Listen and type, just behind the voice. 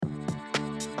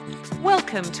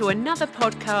Welcome to another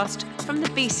podcast from the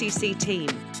BCC team.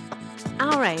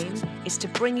 Our aim is to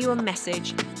bring you a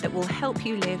message that will help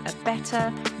you live a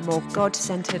better, more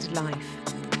God-centered life.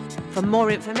 For more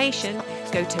information,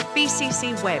 go to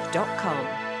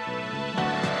bccweb.com.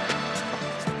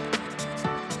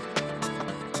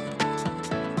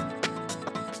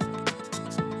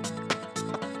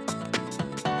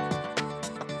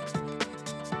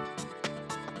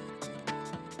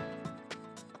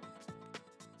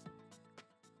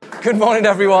 Good morning,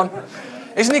 everyone.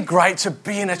 Isn't it great to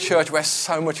be in a church where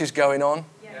so much is going on?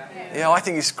 Yeah, I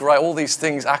think it's great. All these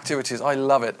things, activities, I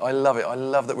love it. I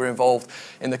love that we're involved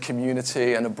in the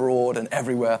community and abroad and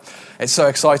everywhere. It's so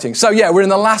exciting. So yeah, we're in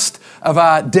the last of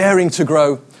our Daring to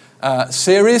Grow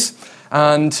series.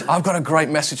 And I've got a great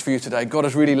message for you today. God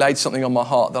has really laid something on my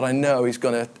heart that I know is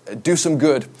going to do some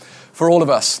good for all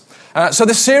of us. So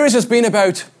the series has been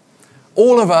about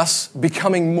all of us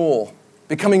becoming more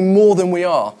than we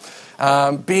are,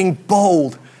 being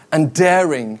bold and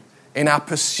daring in our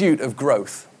pursuit of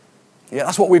growth. Yeah,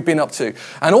 that's what we've been up to.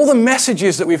 And all the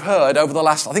messages that we've heard over the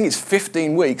last, I think it's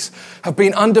 15 weeks, have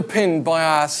been underpinned by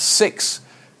our 6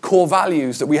 core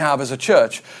values that we have as a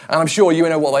church. And I'm sure you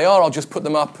know what they are. I'll just put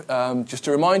them up just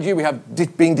to remind you. We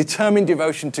have being determined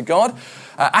devotion to God,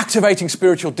 activating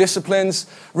spiritual disciplines,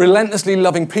 relentlessly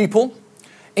loving people,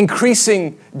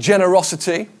 increasing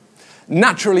generosity,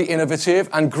 naturally innovative,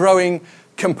 and growing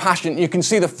compassion. You can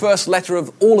see the first letter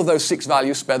of all of those 6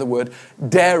 values spell the word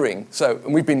daring. So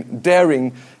we've been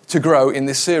daring to grow in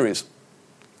this series.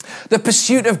 The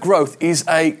pursuit of growth is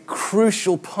a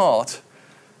crucial part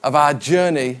of our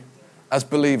journey as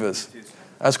believers,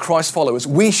 as Christ followers.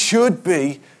 We should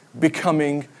be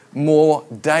becoming more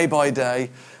day by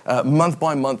day, month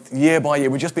by month, year by year.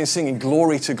 We've just been singing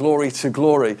glory to glory to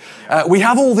glory. We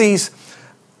have all these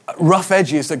rough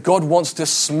edges that God wants to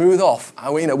smooth off.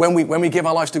 When we give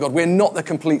our lives to God, we're not the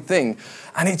complete thing.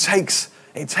 And it takes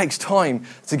time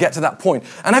to get to that point.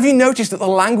 And have you noticed that the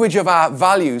language of our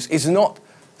values is not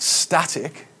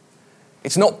static,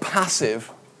 it's not passive,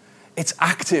 it's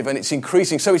active and it's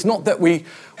increasing. So it's not that we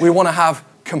want to have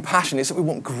compassion, it's that we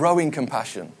want growing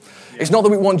compassion. It's not that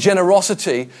we want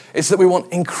generosity, it's that we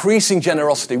want increasing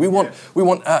generosity. We want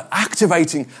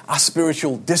activating our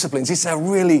spiritual disciplines. It's a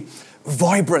really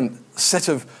vibrant set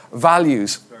of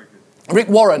values. Rick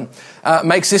Warren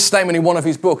makes this statement in one of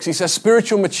his books. He says,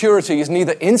 spiritual maturity is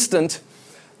neither instant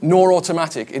nor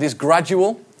automatic. It is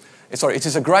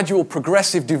a gradual,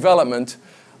 progressive development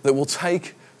that will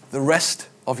take the rest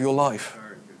of your life.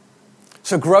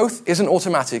 So growth isn't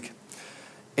automatic.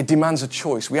 It demands a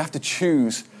choice. We have to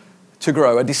choose to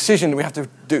grow, a decision we have to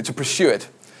do to pursue it.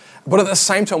 But at the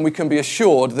same time, we can be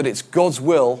assured that it's God's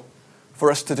will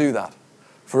for us to do that,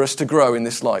 for us to grow in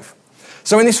this life.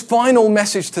 So in this final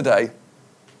message today,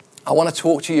 I want to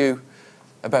talk to you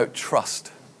about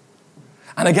trust.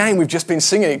 And again, we've just been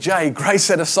singing it. Jay, great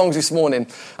set of songs this morning.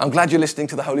 I'm glad you're listening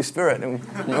to the Holy Spirit.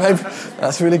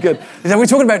 That's really good. We're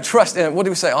talking about trust. What do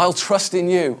we say? I'll trust in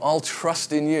you. I'll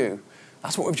trust in you.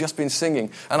 That's what we've just been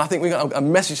singing. And I think we've got a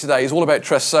message today is all about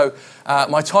trust. So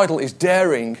my title is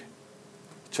Daring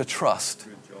to Trust,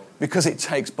 because it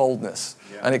takes boldness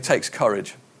and it takes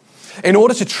courage. In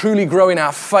order to truly grow in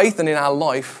our faith and in our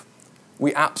life,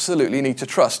 we absolutely need to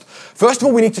trust. First of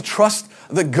all, we need to trust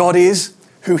that God is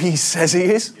who He says He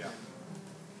is.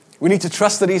 We need to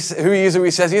trust that He's who He is, who He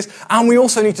says He is. And we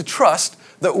also need to trust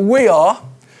that we are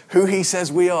who He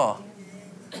says we are.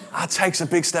 That takes a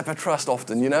big step of trust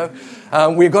often,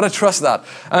 We've got to trust that.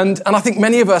 And I think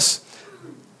many of us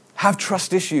have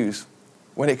trust issues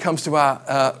when it comes to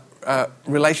our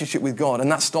relationship with God. And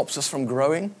that stops us from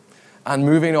growing and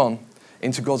moving on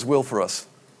into God's will for us.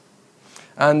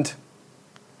 And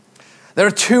there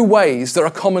are 2 ways that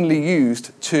are commonly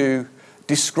used to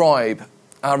describe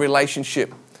our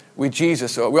relationship with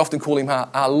Jesus. We often call Him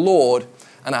our Lord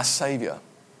and our Savior.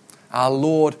 Our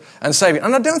Lord and Savior.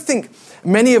 And I don't think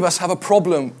many of us have a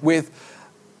problem with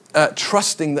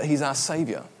trusting that He's our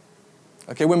Savior.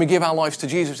 Okay, when we give our lives to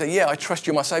Jesus, we say, yeah, I trust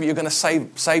You're my Savior. You're going to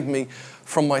save me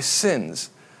from my sins.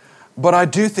 But I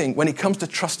do think when it comes to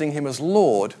trusting Him as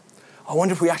Lord, I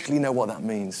wonder if we actually know what that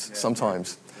means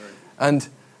sometimes. And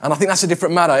I think that's a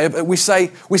different matter. We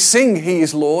sing, He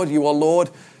is Lord, You are Lord.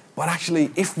 But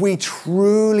actually, if we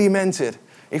truly meant it,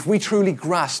 if we truly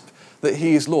grasped that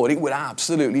He is Lord, it would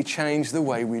absolutely change the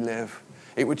way we live.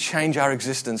 It would change our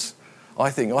existence, I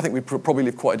think. I think we'd probably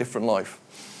live quite a different life.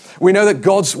 We know that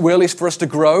God's will is for us to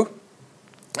grow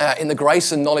in the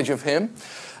grace and knowledge of Him.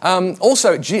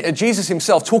 Also, Jesus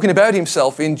Himself, talking about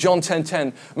Himself in John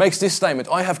 10:10, makes this statement,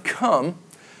 I have come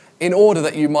in order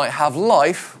that you might have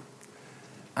life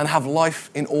and have life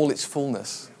in all its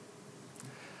fullness.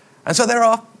 And so there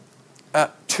are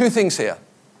two things here.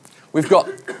 We've got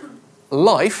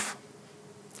life,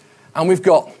 and we've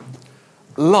got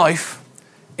life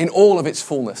in all of its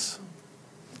fullness.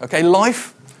 Okay,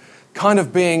 life kind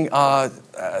of being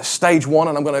stage one,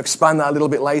 and I'm going to expand that a little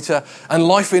bit later, and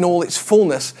life in all its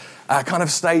fullness, kind of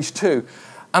stage two.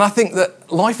 And I think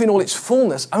that life in all its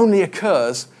fullness only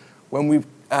occurs when we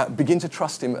begin to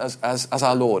trust him as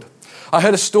our Lord. I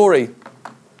heard a story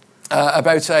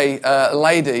about a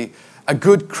lady, a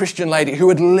good Christian lady who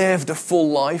had lived a full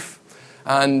life,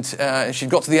 and she'd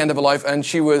got to the end of her life, and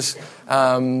she was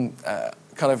coming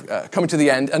to the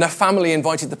end, and her family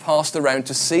invited the pastor round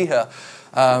to see her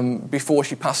before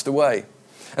she passed away.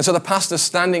 And so the pastor's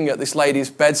standing at this lady's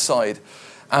bedside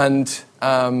and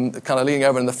kind of leaning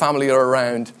over, and the family are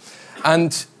around.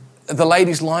 And the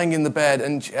lady's lying in the bed,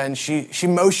 and she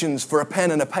motions for a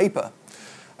pen and a paper.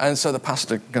 And so the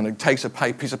pastor kind of takes a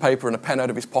piece of paper and a pen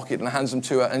out of his pocket and hands them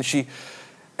to her. And she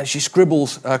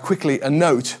scribbles quickly a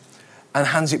note and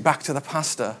hands it back to the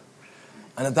pastor.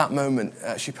 And at that moment,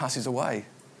 she passes away.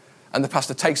 And the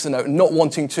pastor takes the note, not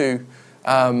wanting to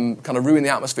kind of ruin the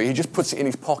atmosphere. He just puts it in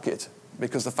his pocket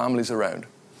because the family's around.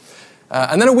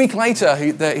 And then a week later,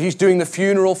 he's doing the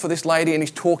funeral for this lady, and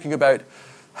he's talking about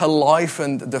her life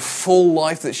and the full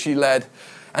life that she led.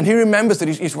 And he remembers that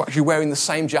he's actually wearing the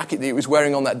same jacket that he was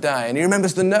wearing on that day. And he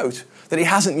remembers the note that he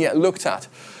hasn't yet looked at.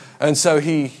 And so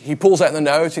he pulls out the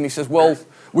note and he says, well,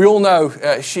 we all know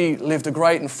she lived a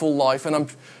great and full life.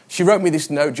 And she wrote me this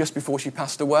note just before she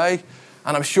passed away.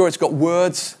 And I'm sure it's got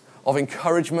words of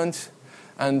encouragement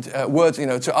and words,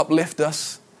 to uplift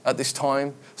us at this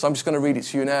time. So I'm just going to read it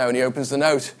to you now. And he opens the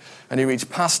note and he reads,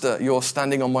 Pastor, you're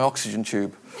standing on my oxygen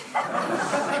tube.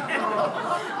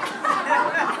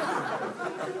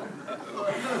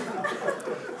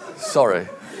 Sorry.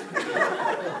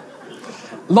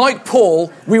 Like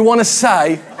Paul, we want to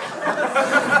say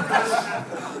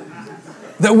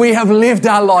that we have lived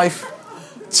our life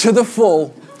to the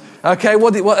full. Okay,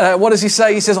 what does he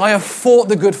say? He says, I have fought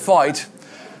the good fight.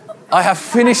 I have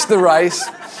finished the race.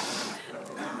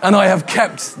 And I have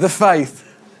kept the faith.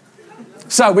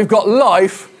 So we've got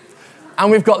life,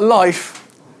 and we've got life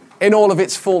in all of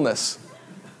its fullness.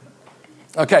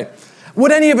 Okay,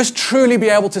 would any of us truly be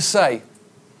able to say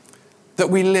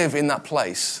that we live in that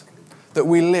place, that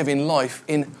we live in life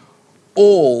in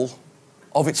all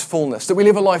of its fullness, that we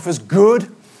live a life as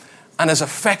good and as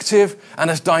effective and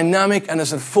as dynamic and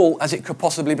as full as it could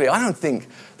possibly be? I don't think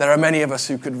there are many of us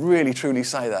who could really, truly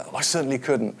say that. I certainly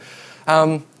couldn't.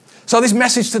 So this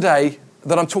message today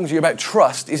that I'm talking to you about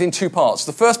trust is in two parts.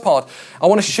 The first part, I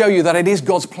want to show you that it is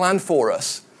God's plan for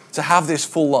us to have this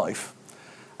full life,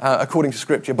 according to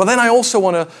Scripture. But then I also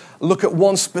want to look at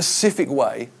one specific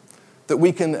way that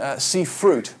we can see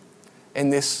fruit in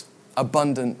this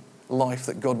abundant life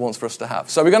that God wants for us to have.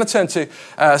 So we're going to turn to,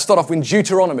 start off with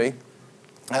Deuteronomy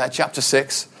chapter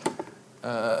 6,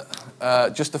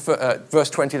 verse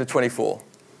 20 to 24.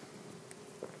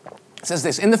 It says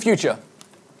this, in the future,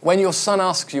 when your son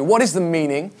asks you, what is the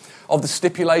meaning of the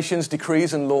stipulations,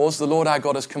 decrees, and laws the Lord our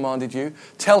God has commanded you?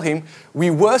 Tell him,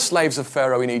 we were slaves of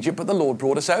Pharaoh in Egypt, but the Lord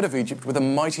brought us out of Egypt with a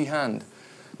mighty hand.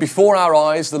 Before our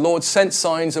eyes, the Lord sent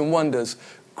signs and wonders,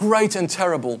 great and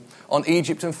terrible, on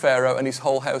Egypt and Pharaoh and his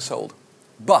whole household.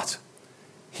 But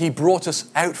he brought us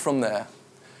out from there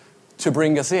to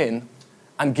bring us in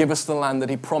and give us the land that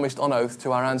he promised on oath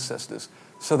to our ancestors,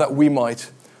 so that we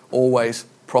might always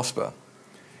prosper.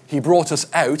 He brought us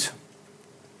out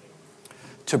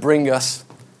to bring us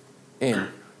in.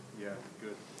 Yeah,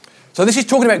 good. So this is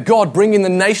talking about God bringing the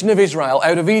nation of Israel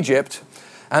out of Egypt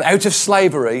and out of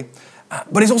slavery.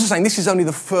 But he's also saying this is only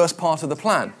the first part of the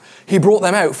plan. He brought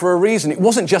them out for a reason. It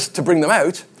wasn't just to bring them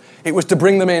out. It was to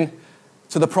bring them in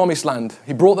to the promised land.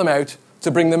 He brought them out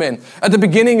to bring them in. At the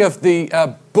beginning of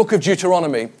the book of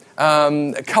Deuteronomy,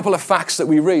 a couple of facts that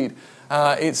we read.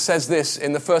 It says this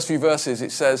in the first few verses.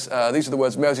 It says, these are the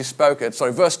words Moses spoke.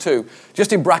 Verse 2,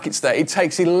 just in brackets there. It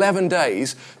takes 11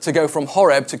 days to go from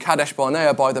Horeb to Kadesh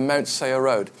Barnea by the Mount Seir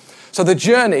road. So the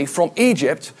journey from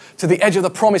Egypt to the edge of the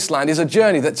promised land is a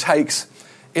journey that takes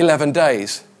 11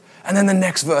 days. And then the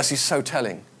next verse is so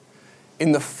telling.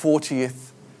 In the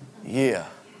 40th year.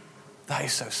 That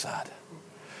is so sad.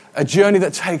 A journey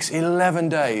that takes 11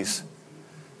 days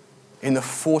in the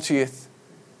 40th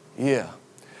year.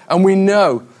 And we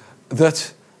know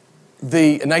that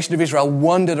the nation of Israel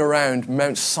wandered around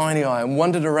Mount Sinai and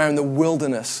wandered around the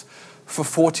wilderness for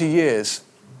 40 years.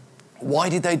 Why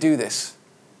did they do this?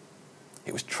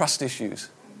 It was trust issues.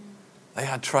 They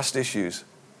had trust issues.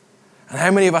 And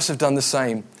how many of us have done the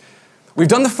same? We've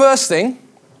done the first thing,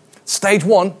 Stage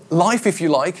one, life, if you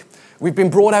like. We've been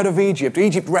brought out of Egypt.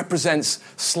 Egypt represents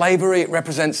slavery. It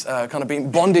represents kind of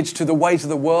being bondage to the ways of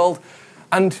the world.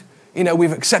 And,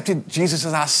 we've accepted Jesus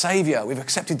as our Savior. We've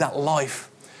accepted that life.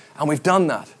 And we've done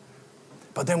that.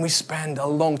 But then we spend a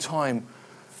long time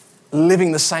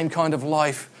living the same kind of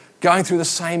life, going through the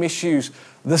same issues,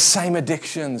 the same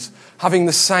addictions, having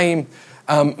the same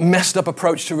messed up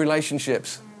approach to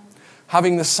relationships,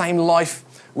 having the same life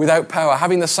without power,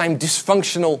 having the same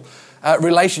dysfunctional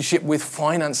relationship with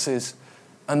finances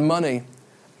and money.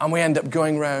 And we end up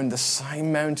going around the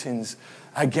same mountains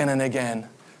again and again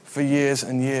for years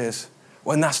and years,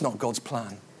 when that's not God's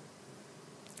plan.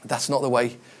 That's not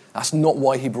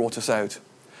why he brought us out.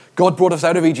 God brought us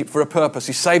out of Egypt for a purpose.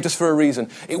 He saved us for a reason.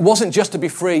 It wasn't just to be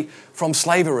free from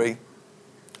slavery,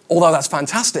 although that's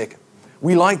fantastic.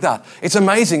 We like that. It's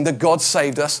amazing that God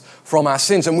saved us from our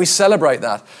sins, and we celebrate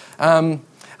that. And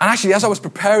actually, as I was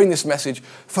preparing this message,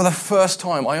 for the first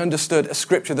time, I understood a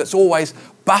scripture that's always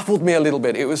baffled me a little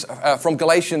bit. It was from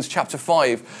Galatians chapter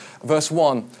 5, verse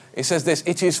 1. It says this,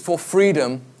 "It is for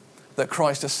freedom that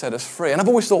Christ has set us free." And I've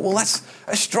always thought, well, that's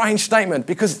a strange statement,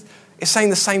 because it's saying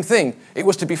the same thing. It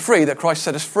was to be free that Christ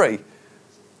set us free.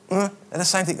 And the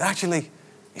same thing. Actually,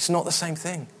 it's not the same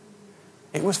thing.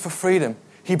 It was for freedom.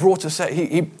 He brought us out.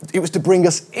 It was to bring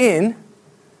us in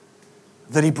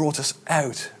that he brought us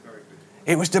out.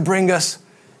 It was to bring us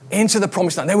into the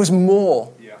promised land. There was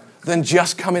more than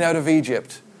just coming out of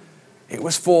Egypt. It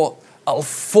was for a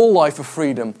full life of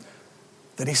freedom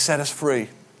that he set us free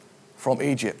from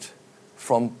Egypt,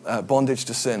 from bondage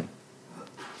to sin.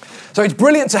 So it's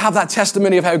brilliant to have that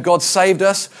testimony of how God saved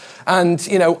us. And,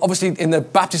 obviously in the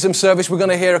baptism service, we're going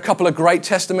to hear a couple of great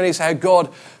testimonies, how God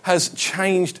has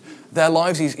changed their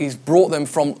lives. He's brought them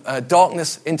from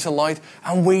darkness into light,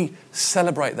 and we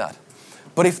celebrate that.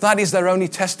 But if that is their only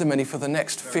testimony for the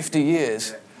next 50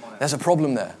 years, there's a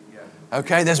problem there.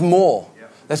 Okay, there's more.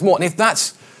 There's more. And if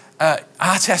that's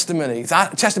our testimony, if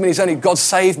that testimony is only God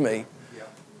saved me,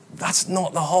 that's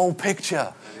not the whole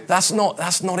picture. That's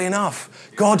not enough.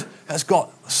 God has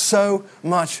got so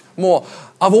much more.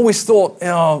 I've always thought,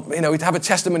 we'd have a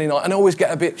testimony night, and I always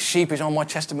get a bit sheepish. My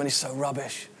testimony's so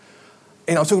rubbish.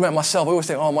 I'm talking about myself. I always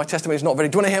think, my testimony's not very.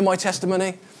 Do you want to hear my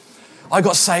testimony? I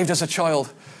got saved as a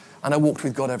child, and I walked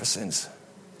with God ever since. And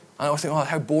I always think,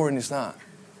 how boring is that?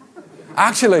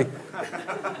 Actually,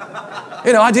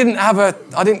 I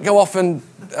didn't go off and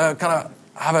kind of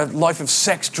have a life of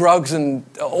sex, drugs, and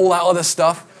all that other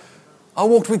stuff. I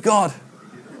walked with God.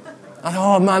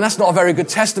 And that's not a very good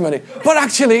testimony. But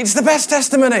actually, it's the best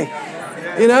testimony.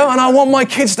 And I want my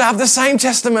kids to have the same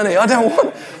testimony. I don't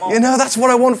want, that's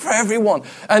what I want for everyone.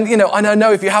 And, I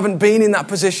know if you haven't been in that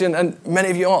position, and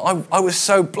many of you aren't, I was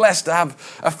so blessed to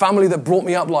have a family that brought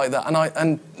me up like that.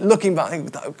 And looking back, I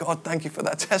think, oh God, thank you for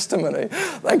that testimony.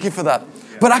 Thank you for that.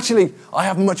 But actually, I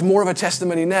have much more of a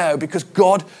testimony now, because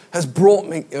God has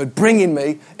bringing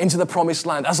me into the promised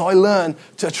land. As I learn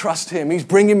to trust him, he's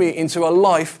bringing me into a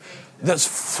life that's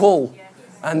full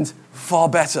and far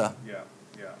better.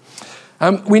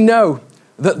 We know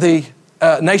that the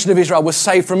nation of Israel was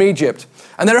saved from Egypt.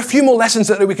 And there are a few more lessons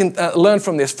that we can learn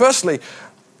from this. Firstly,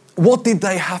 what did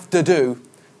they have to do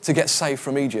to get saved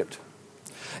from Egypt?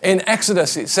 In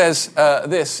Exodus, it says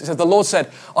this. It says, "The Lord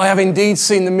said, I have indeed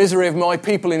seen the misery of my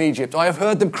people in Egypt. I have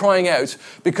heard them crying out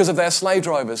because of their slave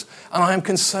drivers, and I am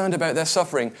concerned about their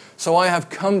suffering. So I have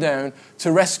come down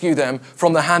to rescue them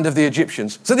from the hand of the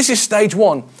Egyptians." So this is stage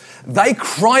one. They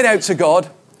cried out to God,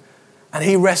 and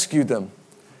he rescued them.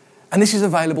 And this is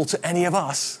available to any of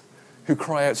us who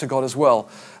cry out to God as well.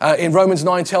 In Romans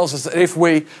 9 tells us that if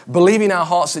we believe in our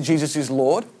hearts that Jesus is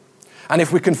Lord, and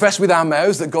if we confess with our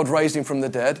mouths that God raised him from the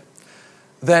dead,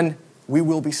 then we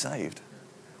will be saved.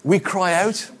 We cry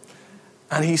out,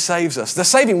 and he saves us. The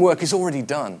saving work is already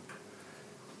done.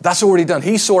 That's already done.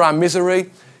 He saw our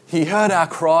misery. He heard our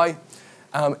cry.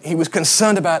 He was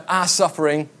concerned about our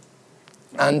suffering,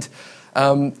 and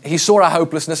he saw our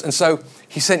hopelessness, and so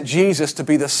he sent Jesus to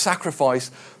be the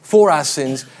sacrifice for our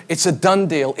sins. It's a done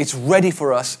deal. It's ready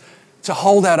for us to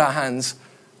hold out our hands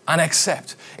and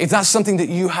accept. If that's something that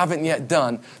you haven't yet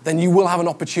done, then you will have an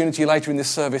opportunity later in this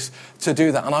service to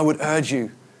do that, and I would urge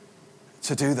you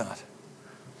to do that.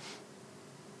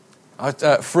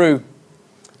 Through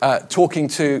talking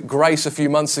to Grace a few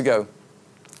months ago,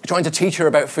 trying to teach her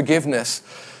about forgiveness,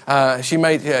 she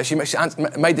made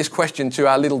this question to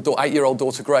our little 8-year-old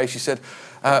daughter Grace. She said,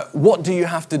 "What do you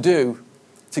have to do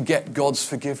to get God's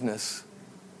forgiveness?"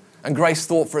 And Grace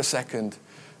thought for a second,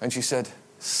 and she said,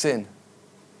 "Sin."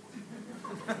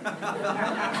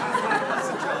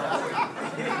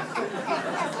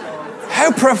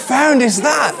 How profound is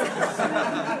that?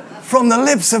 from the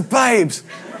lips of babes.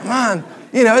 Man,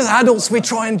 you know, as adults, we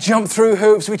try and jump through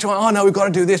hoops. We try, oh no, we've got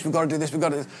to do this, we've got to do this, we've got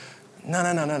to do this.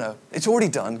 No. It's already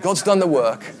done. God's done the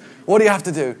work. What do you have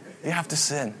to do? You have to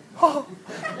sin. Oh.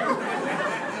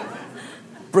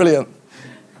 Brilliant.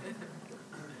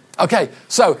 Okay,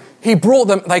 so he brought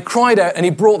them, they cried out and he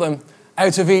brought them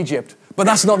out of Egypt. But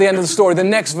that's not the end of the story. The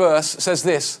next verse says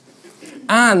this,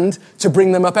 and to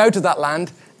bring them up out of that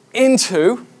land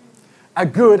into a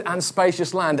good and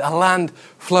spacious land, a land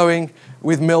flowing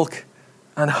with milk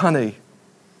and honey.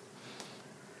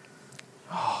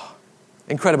 Oh,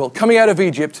 incredible. Coming out of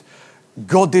Egypt,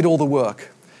 God did all the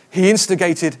work. He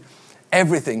instigated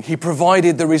everything. He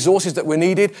provided the resources that were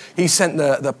needed. He sent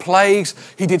the plagues.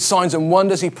 He did signs and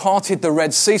wonders. He parted the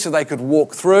Red Sea so they could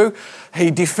walk through.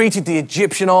 He defeated the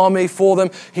Egyptian army for them.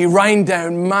 He rained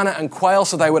down manna and quail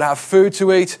so they would have food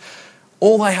to eat.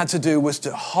 All they had to do was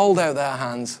to hold out their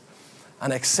hands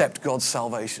and accept God's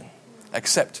salvation.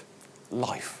 Accept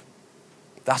life.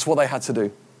 That's what they had to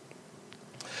do.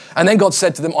 And then God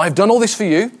said to them, I've done all this for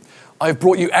you. I've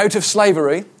brought you out of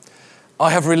slavery.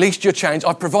 I have released your chains.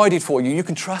 I've provided for you. You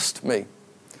can trust me.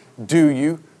 Do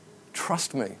you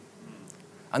trust me?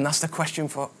 And that's the question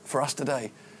for us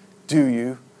today. Do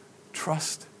you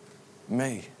trust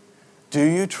me? Do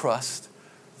you trust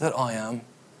that I am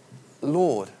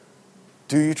Lord?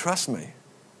 Do you trust me?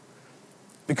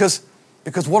 Because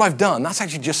what I've done, that's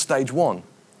actually just stage one.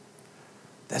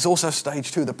 There's also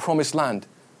stage two, the promised land.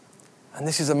 And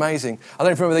this is amazing. I don't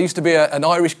know if you remember, there used to be an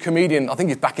Irish comedian, I think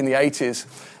he's back in the 80s.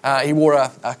 He wore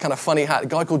a kind of funny hat, a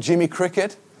guy called Jimmy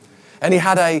Cricket. And he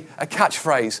had a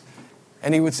catchphrase.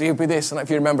 And he would be this, and if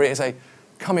you remember it, he'd say,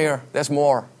 come here, there's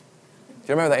more. Do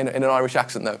you remember that in an Irish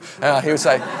accent, though? He would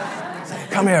say,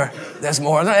 come here, there's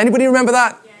more. Anybody remember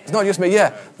that? It's not just me.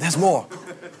 Yeah, there's more.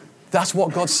 That's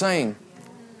what God's saying.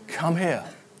 Come here.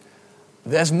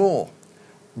 There's more.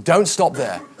 Don't stop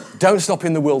there. Don't stop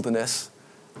in the wilderness.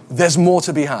 There's more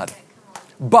to be had.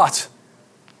 But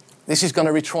this is going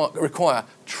to require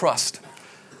trust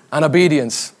and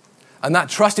obedience. And that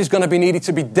trust is going to be needed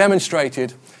to be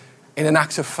demonstrated in an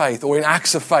act of faith or in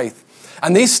acts of faith.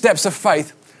 And these steps of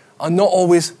faith are not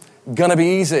always going to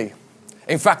be easy.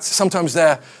 In fact, sometimes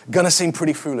they're going to seem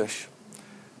pretty foolish.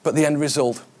 But the end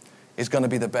result is going to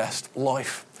be the best.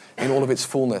 Life in all of its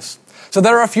fullness. So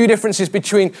there are a few differences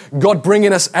between God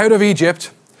bringing us out of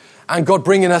Egypt and God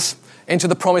bringing us into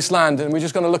the promised land. And we're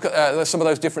just going to look at some of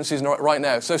those differences right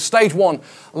now. So stage one,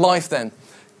 life then,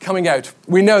 coming out.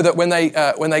 We know that when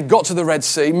they got to the Red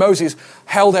Sea, Moses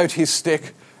held out his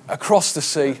stick across the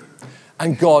sea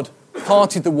and God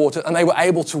parted the water and they were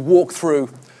able to walk through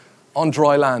on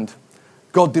dry land.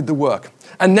 God did the work.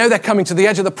 And now they're coming to the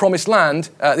edge of the promised land.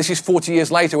 This is 40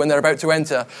 years later when they're about to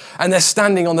enter. And they're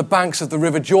standing on the banks of the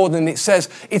River Jordan. And it says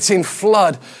it's in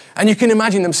flood. And you can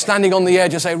imagine them standing on the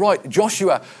edge and say, right,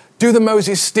 Joshua, do the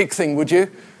Moses stick thing, would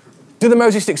you? Do the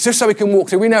Moses stick, just so we can walk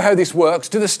through. We know how this works.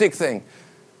 Do the stick thing.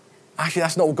 Actually,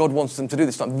 that's not what God wants them to do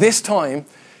this time. This time,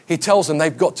 he tells them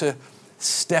they've got to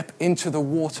step into the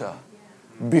water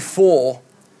before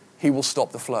he will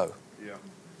stop the flow.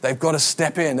 They've got to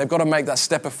step in. They've got to make that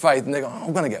step of faith. And they go, oh,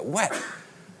 I'm going to get wet.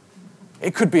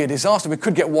 It could be a disaster. We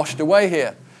could get washed away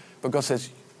here. But God says,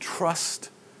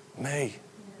 trust me.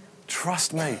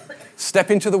 Trust me. Step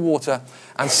into the water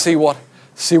and see what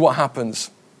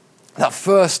happens. That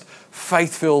first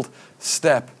faith-filled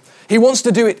step. He wants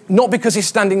to do it not because he's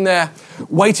standing there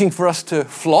waiting for us to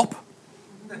flop.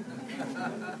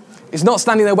 He's not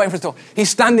standing there waiting for us to flop. He's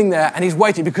standing there and he's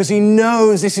waiting because he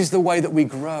knows this is the way that we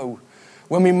grow.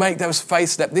 When we make those faith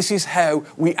steps, this is how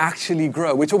we actually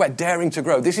grow. We talk about daring to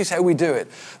grow. This is how we do it.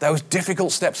 Those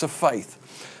difficult steps of faith.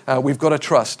 We've got to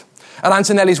trust. At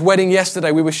Antonelli's wedding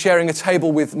yesterday, we were sharing a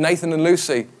table with Nathan and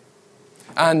Lucy.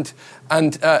 And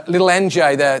little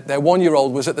NJ, their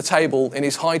 1-year-old, was at the table in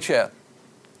his high chair.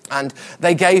 And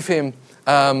they gave him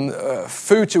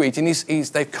food to eat. And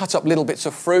they've cut up little bits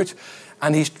of fruit.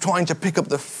 And he's trying to pick up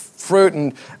the fruit,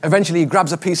 and eventually he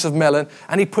grabs a piece of melon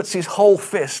and he puts his whole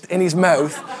fist in his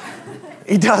mouth.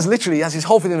 He does, literally, he has his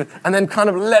whole fist in his mouth, and then kind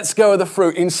of lets go of the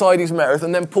fruit inside his mouth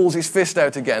and then pulls his fist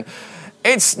out again.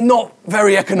 It's not a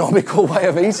very economical way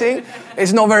of eating.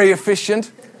 It's not very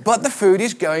efficient, but the food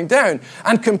is going down.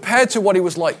 And compared to what he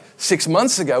was like 6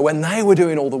 months ago when they were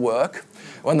doing all the work,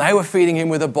 when they were feeding him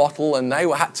with a bottle and they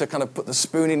had to kind of put the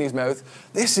spoon in his mouth,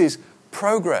 this is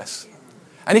progress.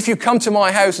 And if you come to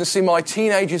my house and see my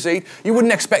teenagers eat, you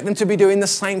wouldn't expect them to be doing the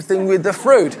same thing with the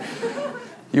fruit.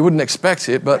 You wouldn't expect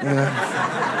it, but, you know.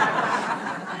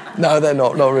 No, they're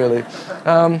not really.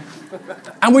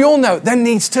 And we all know there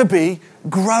needs to be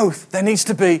growth. There needs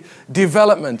to be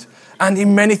development. And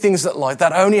in many things that life,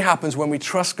 that only happens when we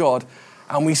trust God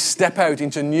and we step out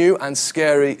into new and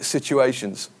scary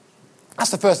situations.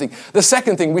 That's the first thing. The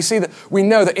second thing, we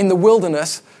know that in the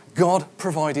wilderness, God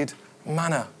provided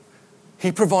manna.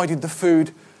 He provided the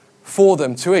food for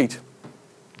them to eat.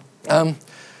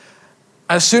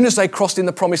 As soon as they crossed in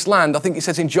the promised land, I think it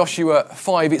says in Joshua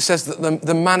 5, it says that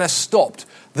the manna stopped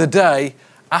the day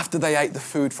after they ate the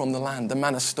food from the land. The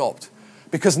manna stopped.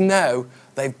 Because now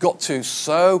they've got to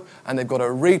sow and they've got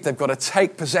to reap, they've got to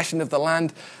take possession of the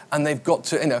land, and they've got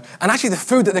to, and actually the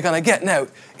food that they're going to get now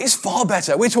is far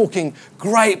better. We're talking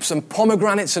grapes and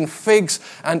pomegranates and figs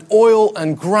and oil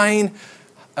and grain,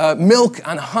 milk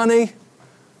and honey.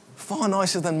 Far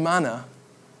nicer than manna,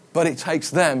 but it takes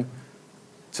them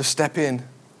to step in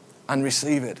and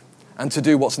receive it and to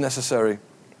do what's necessary.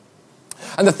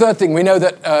 And the third thing, we know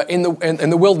that in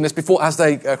the wilderness, as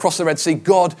they crossed the Red Sea,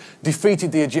 God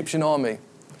defeated the Egyptian army.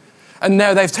 And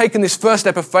now they've taken this first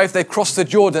step of faith, they've crossed the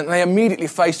Jordan, and they're immediately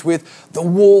faced with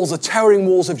the towering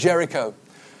walls of Jericho.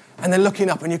 And they're looking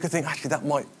up, and you could think, actually, that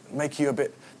might make you a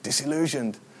bit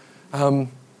disillusioned.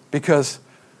 Because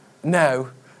now,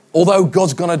 although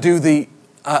God's going to do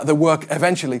the work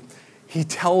eventually, He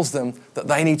tells them that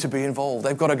they need to be involved.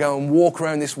 They've got to go and walk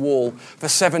around this wall for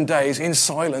 7 days in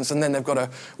silence, and then they've got to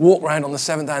walk around on the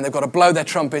seventh day, and they've got to blow their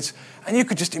trumpets. And you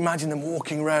could just imagine them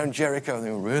walking around Jericho and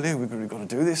thinking, really? We've got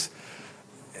to do this?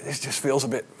 This just feels a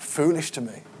bit foolish to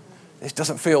me. This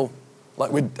doesn't feel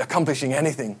like we're accomplishing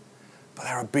anything. But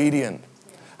they're obedient,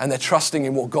 and they're trusting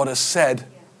in what God has said,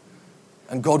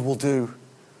 and God will do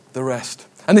the rest.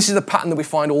 And this is a pattern that we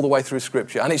find all the way through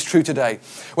Scripture, and it's true today.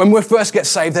 When we first get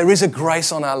saved, there is a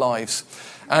grace on our lives,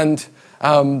 and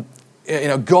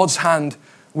God's hand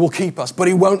will keep us, but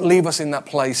He won't leave us in that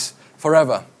place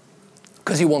forever,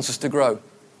 because He wants us to grow.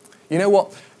 You know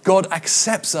what? God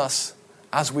accepts us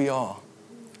as we are,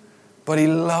 but He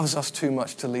loves us too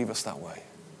much to leave us that way.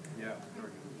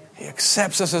 He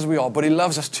accepts us as we are, but He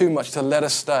loves us too much to let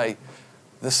us stay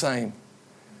the same.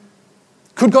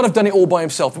 Could God have done it all by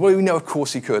Himself? Well, we know, of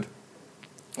course, He could.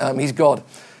 He's God.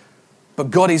 But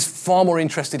God is far more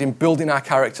interested in building our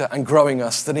character and growing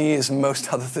us than He is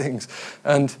most other things.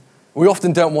 And we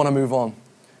often don't want to move on.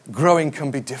 Growing can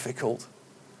be difficult,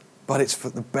 but it's for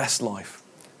the best life,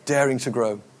 daring to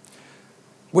grow.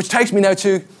 Which takes me now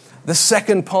to the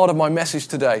second part of my message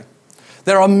today.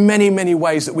 There are many, many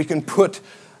ways that we can put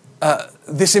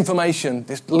this information,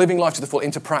 this living life to the full,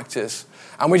 into practice.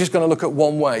 And we're just going to look at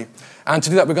one way. And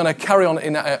to do that, we're going to carry on.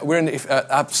 We're in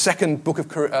our second book of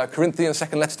Corinthians,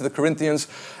 second letter to the Corinthians,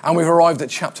 and we've arrived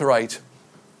at chapter 8.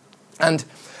 And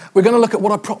we're going to look at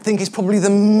what I think is probably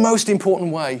the most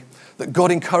important way that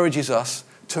God encourages us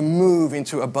to move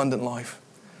into abundant life.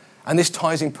 And this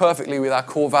ties in perfectly with our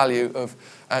core value of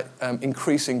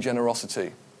increasing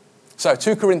generosity. So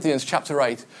 2 Corinthians chapter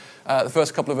 8, the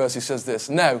first couple of verses says this.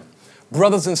 Now,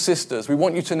 brothers and sisters, we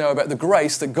want you to know about the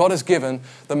grace that God has given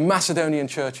the Macedonian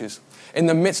churches. In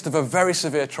the midst of a very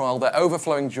severe trial, their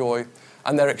overflowing joy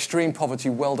and their extreme poverty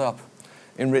welled up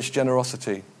in rich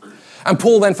generosity. And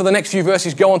Paul then, for the next few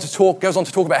verses, goes on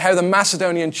to talk about how the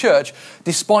Macedonian church,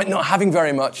 despite not having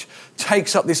very much,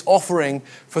 takes up this offering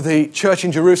for the church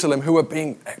in Jerusalem who are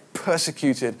being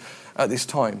persecuted at this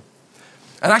time.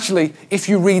 And actually, if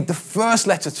you read the first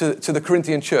letter to the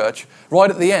Corinthian church, right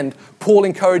at the end, Paul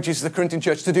encourages the Corinthian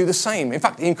church to do the same. In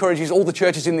fact, he encourages all the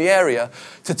churches in the area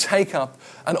to take up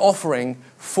an offering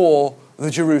for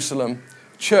the Jerusalem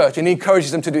church. And he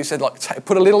encourages them to do, he said,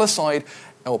 put a little aside,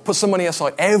 or put some money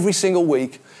aside every single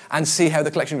week and see how the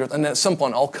collection grows. And then at some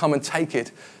point, I'll come and take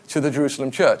it to the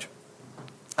Jerusalem church.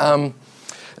 And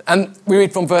we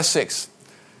read from verse 6.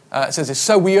 It says this,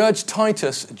 so we urge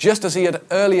Titus, just as he had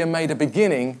earlier made a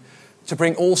beginning, to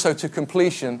bring also to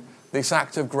completion this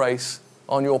act of grace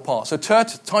on your part. So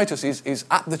Titus is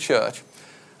at the church,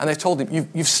 and they told him,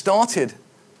 you've started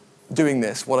doing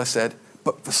this, what I said,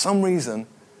 but for some reason,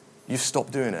 you've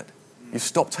stopped doing it. You've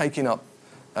stopped taking up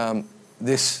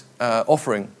this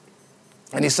offering.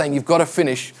 And he's saying, you've got to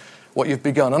finish what you've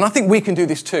begun. And I think we can do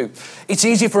this too. It's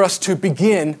easy for us to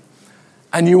begin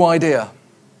a new idea,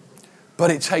 but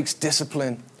it takes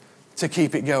discipline to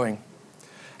keep it going.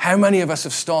 How many of us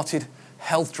have started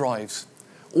health drives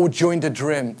or joined a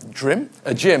gym, joined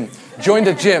a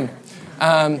gym,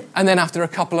 and then after a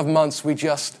couple of months, we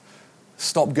just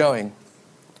stop going?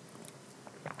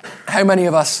 How many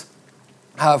of us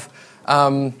have,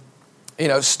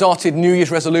 started New Year's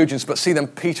resolutions, but see them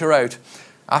peter out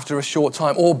after a short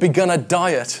time, or begun a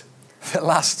diet that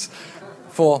lasts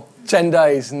for 10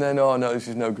 days and then, oh no, this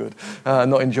is no good,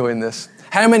 not enjoying this?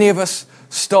 How many of us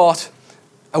start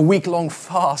a week-long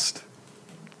fast.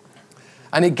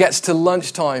 And it gets to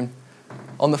lunchtime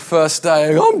on the first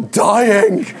day. I'm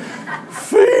dying.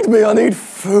 Feed me. I need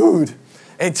food.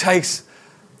 It takes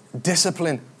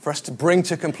discipline for us to bring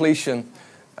to completion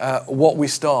what we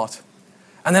start.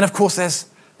 And then, of course,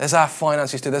 there's our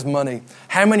finances too. There's money.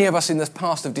 How many of us in the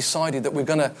past have decided that we're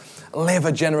going to live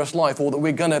a generous life, or that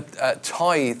we're going to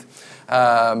tithe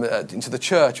into the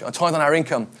church, or tithe on our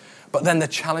income, but then the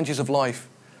challenges of life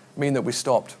mean that we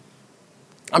stopped?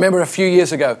 I remember a few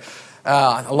years ago,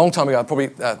 a long time ago, probably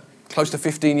close to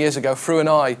 15 years ago, Fru and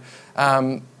I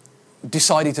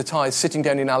decided to tithe, sitting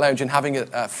down in our lounge and having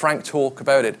a frank talk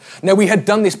about it. Now, we had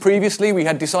done this previously. We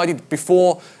had decided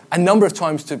before a number of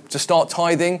times to start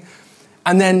tithing.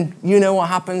 And then, you know what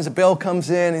happens? A bill comes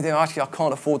in, and you think, actually, I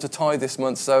can't afford to tithe this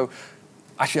month, so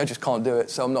actually, I just can't do it,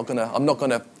 so I'm not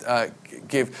gonna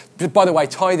give. By the way,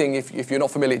 tithing, if you're not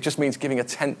familiar, it just means giving a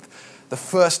tenth, the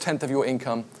first tenth of your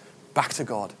income back to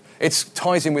God. It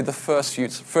ties in with the first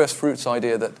fruits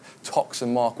idea that Tox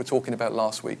and Mark were talking about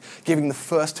last week, giving the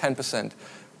first 10%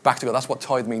 back to God. That's what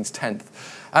tithe means, tenth.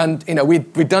 And, you know,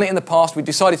 we'd done it in the past, we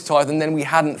decided to tithe, and then we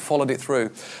hadn't followed it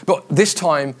through. But this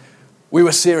time, we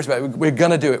were serious about it. We're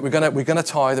going to do it. We're going to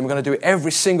tithe, and we're going to do it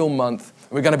every single month.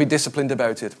 And we're going to be disciplined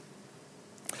about it.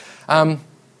 And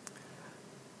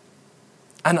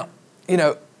you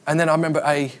know, and then I remember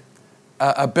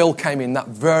a bill came in that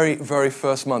very, very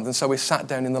first month, and so we sat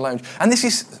down in the lounge. And this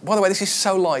is, by the way, this is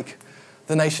so like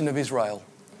the nation of Israel.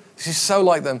 This is so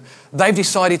like them. They've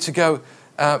decided to go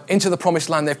into the promised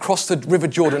land. They've crossed the River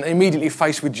Jordan, immediately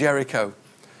faced with Jericho,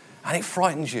 and it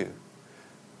frightens you.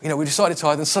 You know, we decided to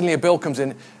tithe, and suddenly a bill comes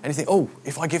in, and you think, oh,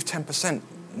 if I give 10%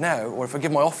 now, or if I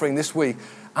give my offering this week,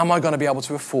 am I going to be able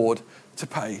to afford to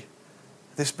pay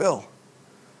this bill?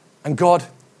 And God,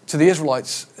 to the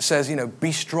Israelites, says, you know,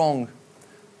 be strong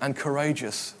and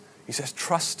courageous. He says,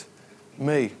 trust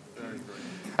me.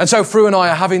 And so Fru and I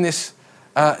are having this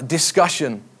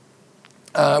discussion.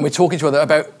 We're talking to each other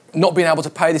about not being able to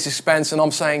pay this expense, and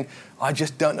I'm saying, I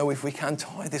just don't know if we can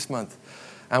tithe this month.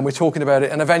 And we're talking about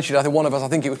it, and eventually, I think one of us, I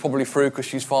think it was probably Fru, because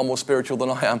she's far more spiritual than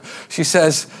I am, she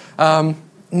says,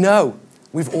 no,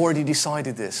 we've already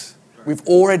decided this. We've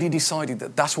already decided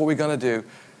that that's what we're going to do.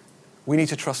 We need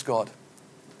to trust God.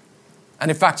 And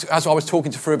in fact, as I was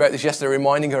talking to Fru about this yesterday,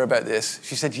 reminding her about this,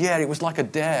 she said, yeah, it was like a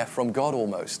dare from God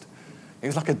almost. It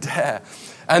was like a dare.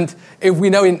 And if we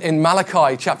know in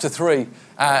Malachi chapter 3,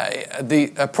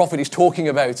 the prophet is talking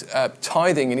about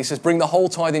tithing, and he says, bring the whole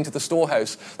tithe into the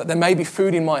storehouse, that there may be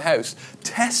food in my house.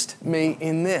 Test me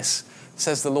in this,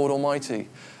 says the Lord Almighty,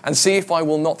 and see if I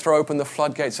will not throw open the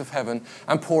floodgates of heaven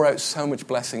and pour out so much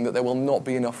blessing that there will not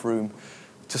be enough room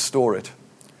to store it.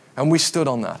 And we stood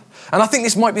on that. And I think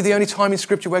this might be the only time in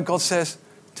Scripture where God says,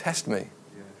 test me.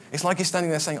 It's like he's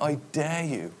standing there saying, I dare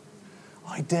you.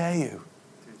 I dare you.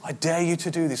 I dare you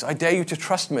to do this. I dare you to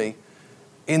trust me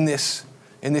in this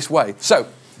way. So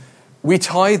we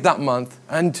tithed that month,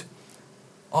 and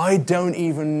I don't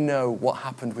even know what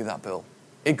happened with that bill.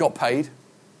 It got paid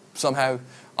somehow.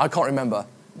 I can't remember,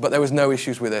 but there was no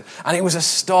issues with it. And it was a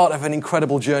start of an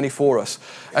incredible journey for us,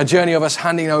 a journey of us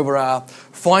handing over our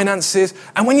finances.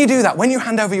 And when you do that, when you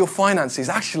hand over your finances,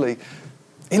 actually,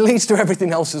 it leads to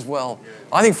everything else as well.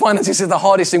 I think finances is the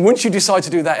hardest thing. Once you decide to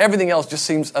do that, everything else just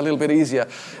seems a little bit easier.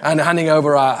 And handing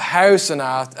over our house and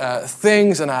our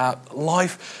things and our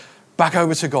life back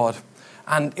over to God.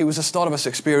 And it was the start of us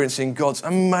experiencing God's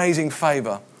amazing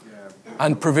favor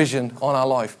and provision on our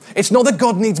life. It's not that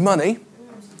God needs money.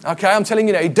 Okay, I'm telling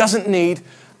you now, he doesn't need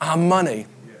our money.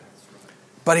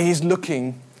 But he is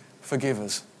looking for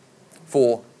givers.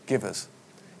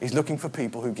 He's looking for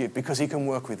people who give, because he can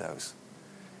work with those.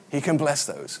 He can bless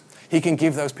those. He can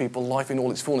give those people life in all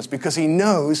its fullness, because he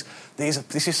knows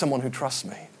this is someone who trusts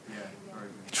me.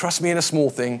 He trusts me in a small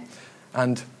thing,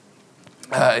 and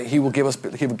he will give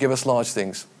us large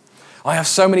things. I have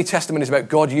so many testimonies about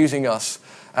God using us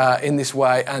in this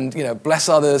way, and bless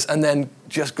others, and then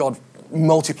just God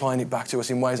multiplying it back to us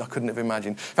in ways I couldn't have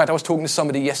imagined. In fact, I was talking to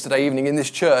somebody yesterday evening in this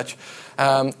church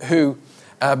who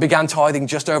began tithing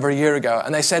just over a year ago,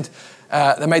 and they said,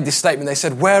 they made this statement. They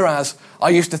said, whereas I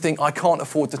used to think I can't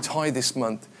afford to tithe this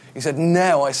month, he said,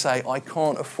 now I say I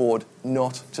can't afford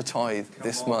not to tithe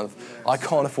this month. I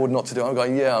can't afford not to do it. I'm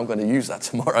going, yeah, I'm going to use that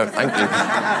tomorrow. Thank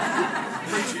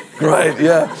you. Great,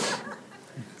 yeah.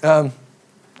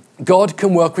 God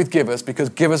can work with givers, because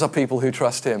givers are people who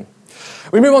trust him.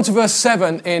 We move on to verse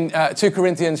 7 in 2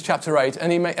 Corinthians chapter 8,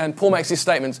 and Paul makes this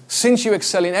statement: since you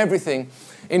excel in everything,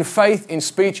 in faith, in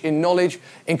speech, in knowledge,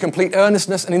 in complete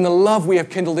earnestness, and in the love we have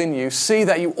kindled in you, see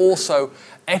that you also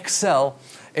excel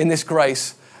in this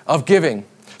grace of giving.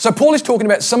 So Paul is talking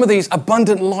about some of these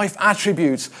abundant life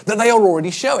attributes that they are already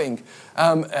showing.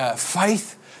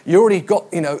 Faith, you already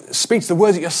got, speech, the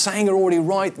words that you're saying are already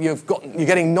right. You're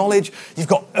getting knowledge. You've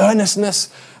got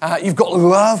earnestness. You've got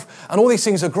love. And all these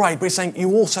things are great. But he's saying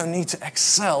you also need to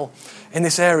excel in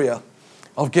this area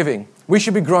of giving. We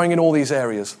should be growing in all these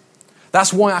areas.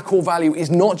 That's why our core value is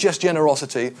not just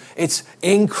generosity, it's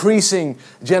increasing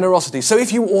generosity. So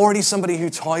if you're already somebody who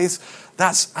tithes,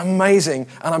 that's amazing,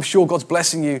 and I'm sure God's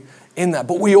blessing you in that.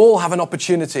 But we all have an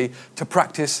opportunity to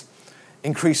practice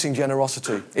increasing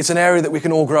generosity. It's an area that we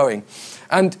can all grow in.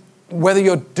 And whether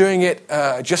you're doing it,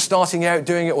 just starting out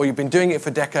doing it, or you've been doing it for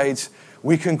decades,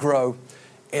 we can grow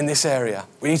in this area.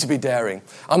 We need to be daring.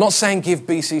 I'm not saying give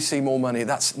BCC more money.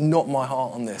 That's not my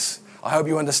heart on this. I hope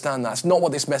you understand that. It's not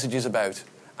what this message is about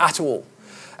at all.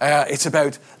 It's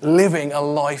about living a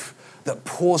life that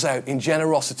pours out in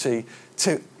generosity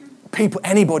to people,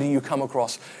 anybody you come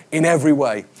across in every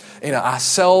way.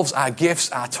 Ourselves, our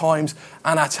gifts, our times,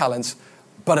 and our talents,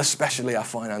 but especially our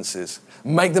finances.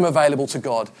 Make them available to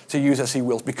God to use as He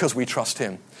wills because we trust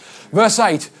Him. Verse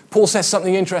 8, Paul says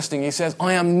something interesting. He says,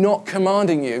 I am not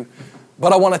commanding you,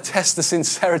 but I want to test the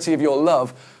sincerity of your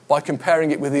love by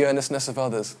comparing it with the earnestness of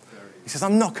others. He says,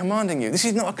 I'm not commanding you. This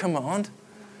is not a command.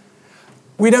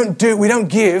 We don't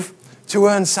give to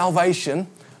earn salvation.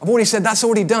 I've already said that's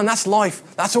already done. That's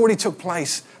life. That's already took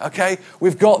place. Okay?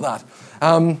 We've got that.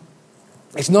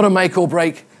 It's not a make or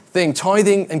break thing.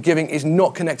 Tithing and giving is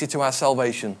not connected to our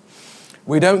salvation.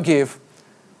 We don't give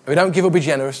or be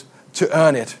generous to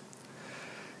earn it.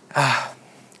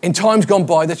 In times gone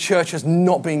by, the church has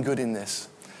not been good in this.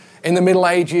 In the Middle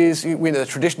Ages, the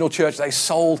traditional church, they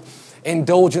sold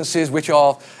indulgences, which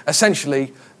are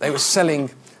essentially, they were selling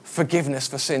forgiveness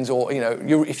for sins, or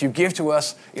if you give to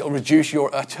us, it'll reduce your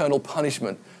eternal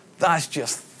punishment. That's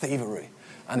just thievery,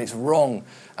 and it's wrong.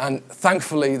 And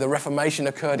thankfully, the Reformation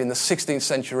occurred in the 16th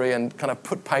century and kind of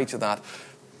put pay to that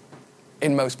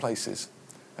in most places.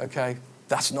 Okay,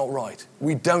 that's not right.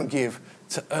 We don't give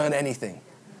to earn anything.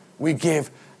 We give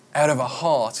out of a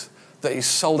heart that is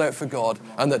sold out for God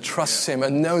and that trusts Him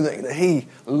and know that He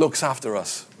looks after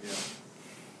us.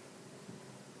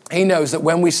 He knows that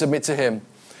when we submit to Him,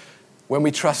 when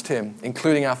we trust Him,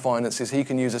 including our finances, He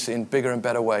can use us in bigger and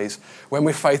better ways. When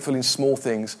we're faithful in small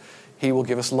things, He will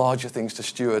give us larger things to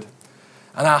steward.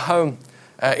 And our home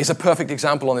is a perfect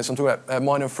example on this. I'm talking about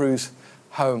mine and Fru's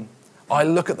home. I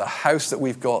look at the house that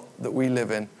we've got, that we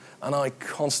live in, and I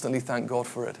constantly thank God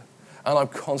for it. And I'm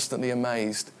constantly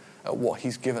amazed at what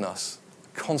He's given us.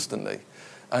 Constantly.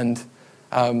 And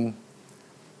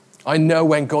I know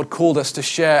when God called us to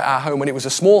share our home, when it was a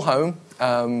small home,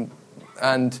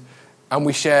 and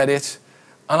we shared it,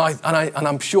 and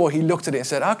I'm sure He looked at it and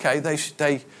said, okay,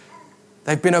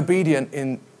 they've been obedient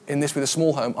in this with a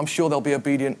small home. I'm sure they'll be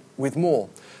obedient with more.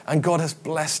 And God has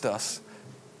blessed us.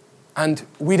 And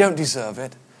we don't deserve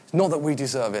it. It's not that we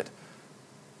deserve it,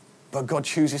 but God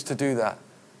chooses to do that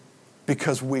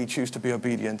because we choose to be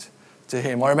obedient to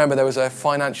Him. I remember there was a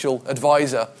financial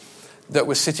advisor that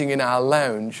was sitting in our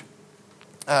lounge.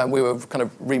 We were kind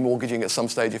of remortgaging at some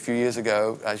stage a few years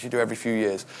ago, as you do every few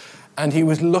years. And he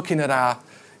was looking at our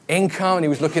income, and he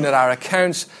was looking at our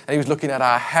accounts, and he was looking at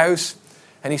our house.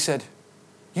 And he said,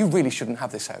 you really shouldn't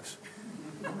have this house.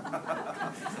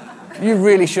 You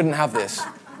really shouldn't have this.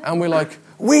 And we're like,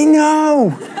 we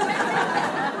know.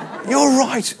 You're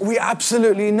right. We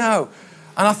absolutely know.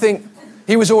 And I think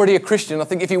he was already a Christian. I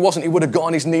think if he wasn't, he would have got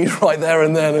on his knees right there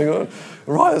and then. And gone,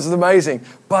 right, this is amazing.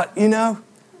 But,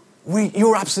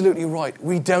 you're absolutely right.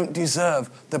 We don't deserve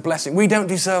the blessing. We don't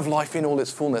deserve life in all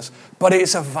its fullness. But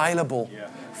it's available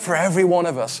for every one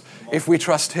of us if we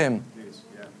trust Him.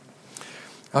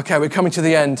 Okay, we're coming to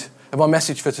the end of our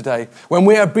message for today. When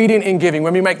we are obedient in giving,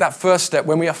 when we make that first step,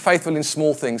 when we are faithful in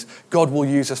small things, God will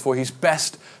use us for His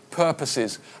best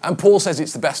purposes. And Paul says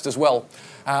it's the best as well.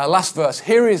 Last verse,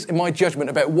 here is my judgment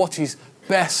about what is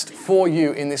best for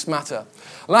you in this matter.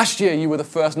 Last year, you were the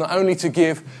first not only to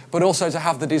give, but also to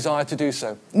have the desire to do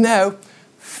so. Now,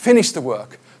 finish the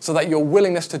work so that your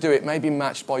willingness to do it may be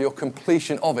matched by your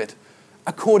completion of it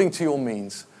according to your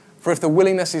means. For if the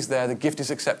willingness is there, the gift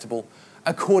is acceptable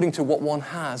according to what one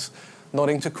has, not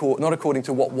according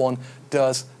to what one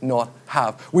does not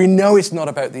have. We know it's not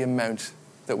about the amount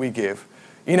that we give.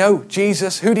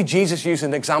 Jesus, who did Jesus use as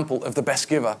an example of the best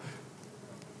giver?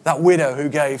 That widow who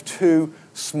gave 2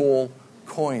 small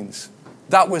coins.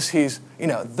 That was his,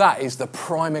 that is the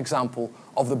prime example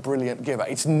of the brilliant giver.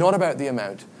 It's not about the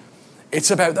amount. It's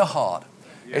about the heart.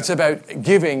 Yeah. It's about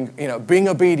giving, being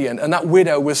obedient. And that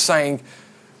widow was saying,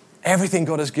 everything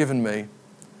God has given me,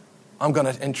 I'm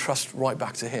going to entrust right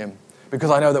back to Him.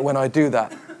 Because I know that when I do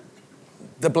that,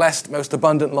 the blessed, most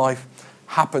abundant life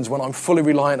happens when I'm fully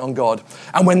reliant on God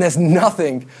and when there's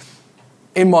nothing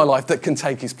in my life that can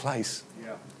take his place.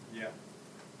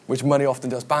 Which money often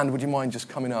does. Band, would you mind just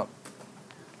coming up?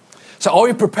 So are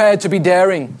we prepared to be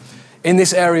daring in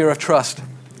this area of trust?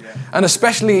 Yeah. And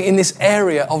especially in this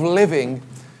area of living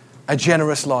a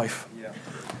generous life? Yeah.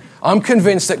 I'm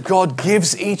convinced that God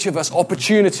gives each of us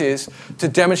opportunities to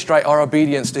demonstrate our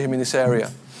obedience to him in this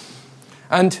area.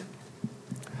 And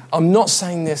I'm not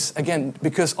saying this, again,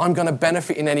 because I'm going to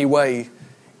benefit in any way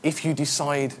if you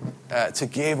decide to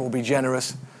give or be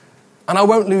generous. And I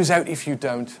won't lose out if you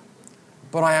don't.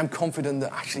 But I am confident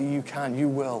that actually you can, you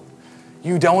will.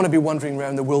 You don't want to be wandering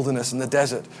around the wilderness and the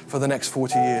desert for the next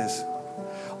 40 years.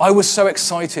 I was so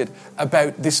excited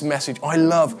about this message. I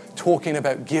love talking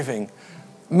about giving.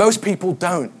 Most people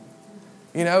don't.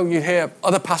 You know, you hear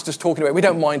other pastors talking about it. We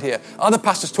don't mind here. Other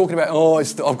pastors talking about,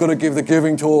 I've got to give the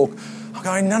giving talk. I'm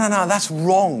going, no, that's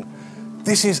wrong.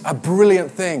 This is a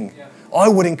brilliant thing. I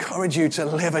would encourage you to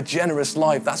live a generous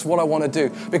life. That's what I want to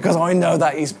do because I know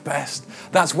that is best.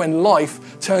 That's when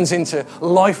life turns into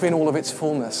life in all of its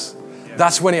fullness. Yeah.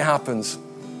 That's when it happens.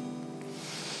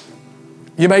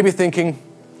 You may be thinking,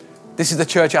 this is the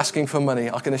church asking for money.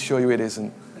 I can assure you it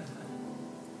isn't.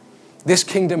 This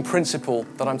kingdom principle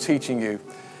that I'm teaching you,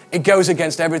 it goes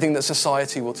against everything that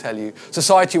society will tell you.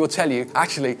 Society will tell you,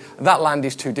 actually, that land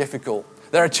is too difficult.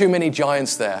 There are too many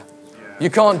giants there. Yeah. You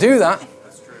can't do that.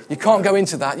 You can't go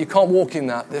into that. You can't walk in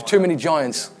that. There are too many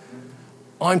giants.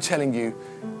 I'm telling you,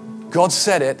 God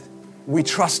said it. We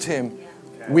trust him.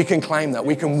 We can claim that.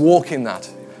 We can walk in that.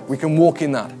 We can walk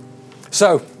in that.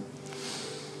 So,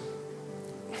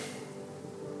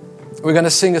 we're going to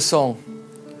sing a song.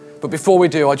 But before we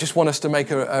do, I just want us to make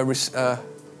a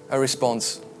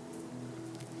response.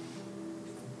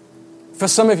 For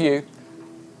some of you,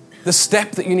 the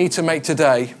step that you need to make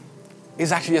today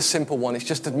is actually a simple one. It's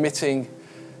just admitting,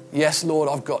 yes, Lord,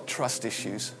 I've got trust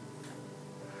issues.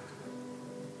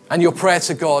 And your prayer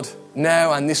to God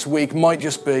now and this week might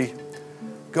just be,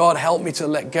 God, help me to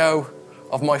let go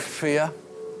of my fear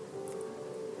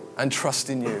and trust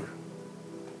in you.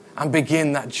 And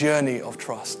begin that journey of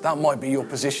trust. That might be your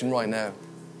position right now.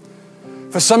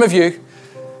 For some of you,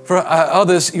 for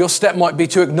others, your step might be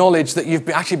to acknowledge that you've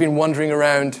actually been wandering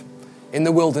around in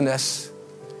the wilderness.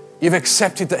 You've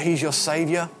accepted that he's your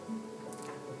Savior.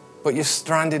 But you're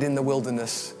stranded in the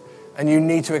wilderness and you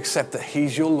need to accept that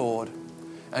he's your Lord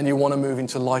and you want to move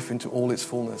into life into all its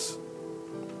fullness.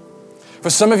 For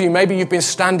some of you, maybe you've been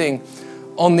standing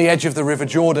on the edge of the River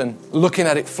Jordan, looking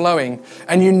at it flowing,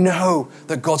 and you know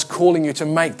that God's calling you to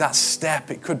make that step.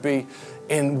 It could be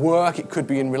in work, it could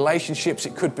be in relationships,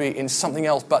 it could be in something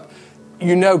else, but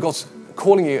you know God's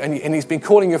calling you and he's been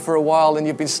calling you for a while and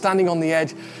you've been standing on the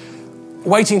edge,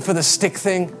 waiting for the stick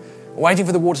thing, waiting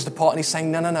for the waters to part, and he's saying,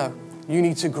 no, you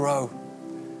need to grow.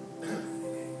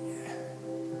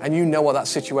 And you know what that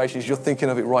situation is. You're thinking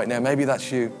of it right now. Maybe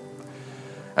that's you.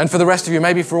 And for the rest of you,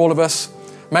 maybe for all of us,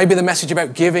 maybe the message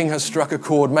about giving has struck a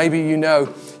chord. Maybe you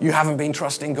know you haven't been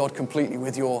trusting God completely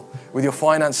with your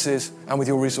finances and with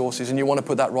your resources, and you want to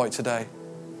put that right today.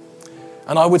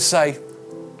 And I would say,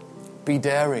 be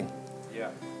daring. Yeah.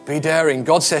 Be daring.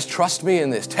 God says, trust me in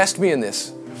this, test me in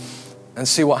this, and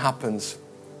see what happens.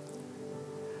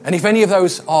 And if any of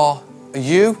those are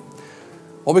you,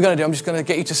 what we're going to do, I'm just going to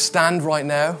get you to stand right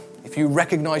now. If you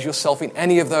recognize yourself in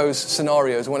any of those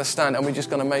scenarios, I want to stand and we're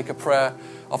just going to make a prayer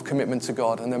of commitment to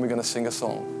God, and then we're going to sing a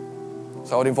song.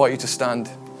 So I would invite you to stand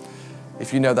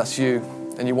if you know that's you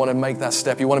and you want to make that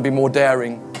step. You want to be more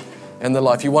daring in the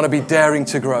life. You want to be daring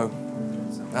to grow.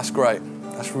 That's great.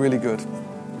 That's really good.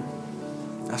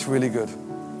 That's really good.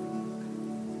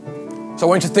 So I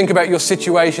want you to think about your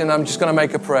situation. I'm just going to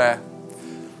make a prayer.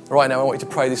 Right now, I want you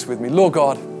to pray this with me. Lord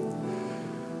God,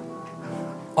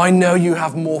 I know you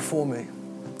have more for me.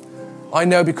 I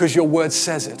know because your word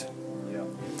says it.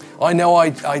 I know I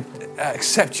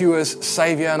accept you as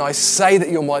Savior and I say that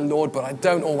you're my Lord, but I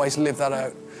don't always live that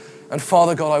out. And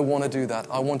Father God, I want to do that.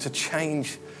 I want to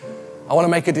change. I want to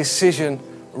make a decision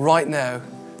right now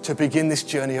to begin this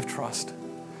journey of trust.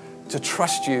 To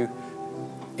trust you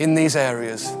in these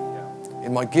areas.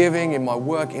 In my giving, in my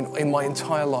work, in my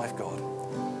entire life, God.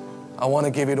 I want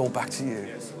to give it all back to you.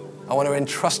 I want to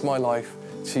entrust my life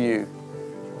to you,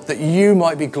 that you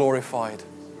might be glorified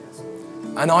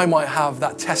and I might have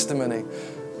that testimony,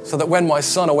 so that when my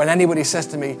son or when anybody says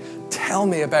to me, tell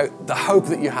me about the hope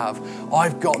that you have,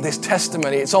 I've got this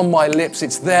testimony. It's on my lips.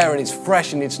 It's there and it's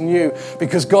fresh and it's new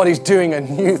because God is doing a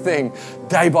new thing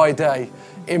day by day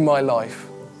in my life.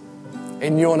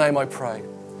 In your name I pray.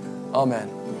 Amen.